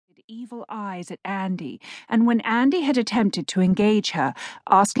evil eyes at Andy, and when Andy had attempted to engage her,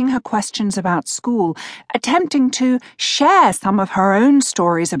 asking her questions about school, attempting to share some of her own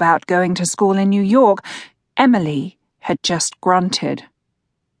stories about going to school in New York, Emily had just grunted.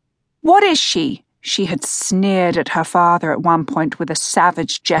 "What is she?" She had sneered at her father at one point with a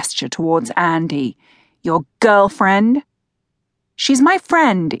savage gesture towards Andy. "Your girlfriend?" "She's my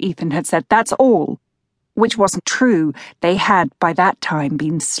friend," Ethan had said, "that's all." Which wasn't true. They had, by that time,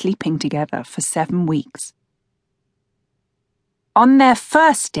 been sleeping together for 7 weeks. On their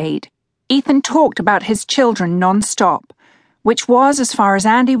first date, Ethan talked about his children non-stop, which was, as far as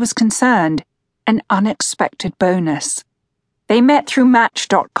Andy was concerned, an unexpected bonus. They met through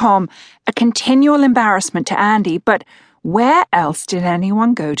Match.com, a continual embarrassment to Andy, but where else did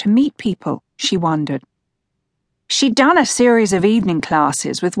anyone go to meet people, she wondered. She'd done a series of evening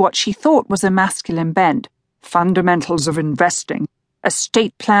classes with what she thought was a masculine bent: Fundamentals of Investing,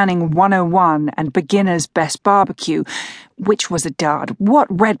 Estate Planning 101, and Beginner's Best Barbecue, which was a dud. What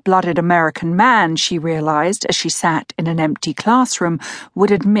red-blooded American man, she realized as she sat in an empty classroom,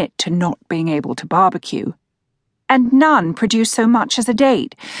 would admit to not being able to barbecue? And none produced so much as a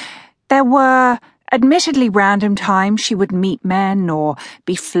date. There were admittedly random times she would meet men or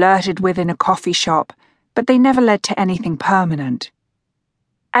be flirted with in a coffee shop, but they never led to anything permanent.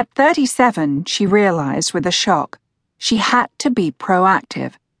 At 37, she realized with a shock, she had to be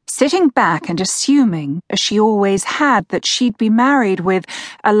proactive. Sitting back and assuming, as she always had, that she'd be married with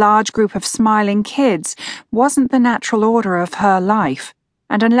a large group of smiling kids wasn't the natural order of her life,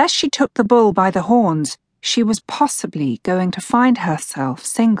 and unless she took the bull by the horns, she was possibly going to find herself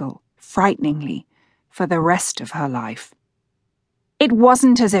single, frighteningly, for the rest of her life. It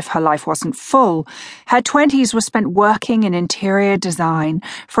wasn't as if her life wasn't full. Her 20s were spent working in interior design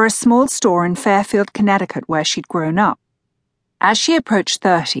for a small store in Fairfield, Connecticut, where she'd grown up. As she approached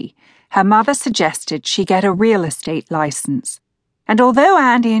 30, her mother suggested she get a real estate license. And although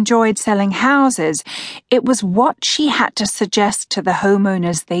Andy enjoyed selling houses, it was what she had to suggest to the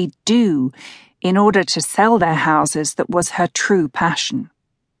homeowners they do in order to sell their houses that was her true passion.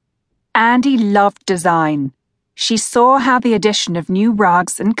 Andy loved design. She saw how the addition of new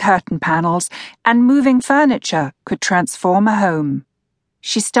rugs and curtain panels and moving furniture could transform a home.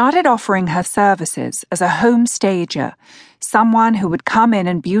 She started offering her services as a home stager, someone who would come in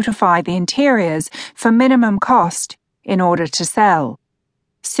and beautify the interiors for minimum cost in order to sell.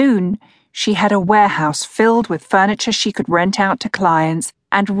 Soon, she had a warehouse filled with furniture she could rent out to clients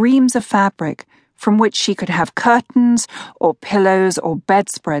and reams of fabric from which she could have curtains or pillows or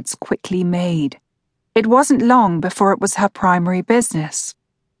bedspreads quickly made. It wasn't long before it was her primary business.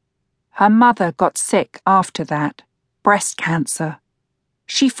 Her mother got sick after that, breast cancer.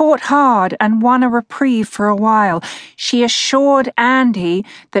 She fought hard and won a reprieve for a while. She assured Andy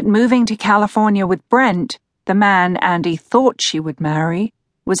that moving to California with Brent, the man Andy thought she would marry,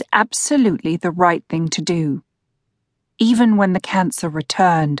 was absolutely the right thing to do. Even when the cancer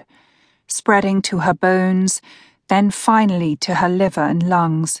returned, spreading to her bones, then finally to her liver and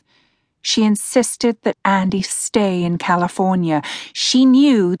lungs, she insisted that Andy stay in California. She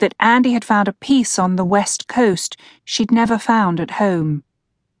knew that Andy had found a peace on the West Coast she'd never found at home.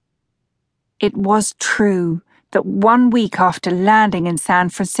 It was true that 1 week after landing in San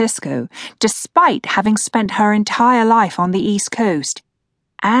Francisco, despite having spent her entire life on the East Coast,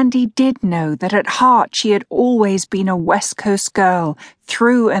 Andy did know that at heart she had always been a West Coast girl,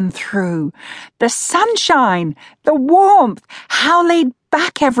 through and through. The sunshine, the warmth, how laid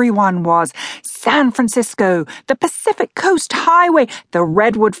back everyone was. San Francisco, the Pacific Coast Highway, the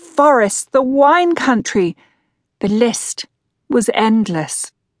redwood forests, the wine country. The list was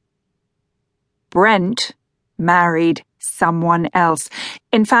endless. Brent married someone else.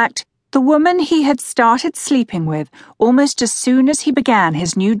 In fact, the woman he had started sleeping with almost as soon as he began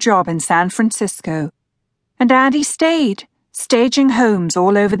his new job in San Francisco. And Andy stayed, staging homes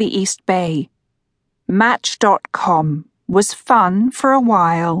all over the East Bay. Match.com was fun for a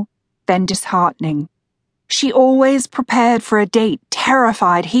while, then disheartening. She always prepared for a date,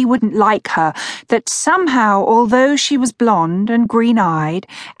 terrified he wouldn't like her, that somehow, although she was blonde and green-eyed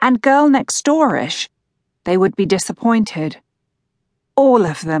and girl-next-door-ish, they would be disappointed. All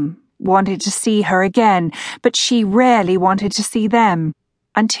of them wanted to see her again, but she rarely wanted to see them,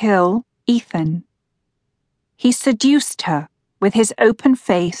 until Ethan. He seduced her with his open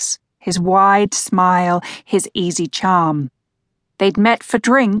face, his wide smile, his easy charm. They'd met for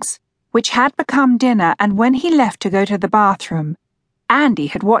drinks, which had become dinner, and when he left to go to the bathroom, Andy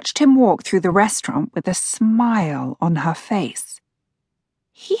had watched him walk through the restaurant with a smile on her face.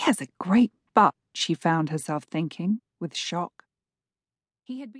 He has a great butt, she found herself thinking, with shock. He had been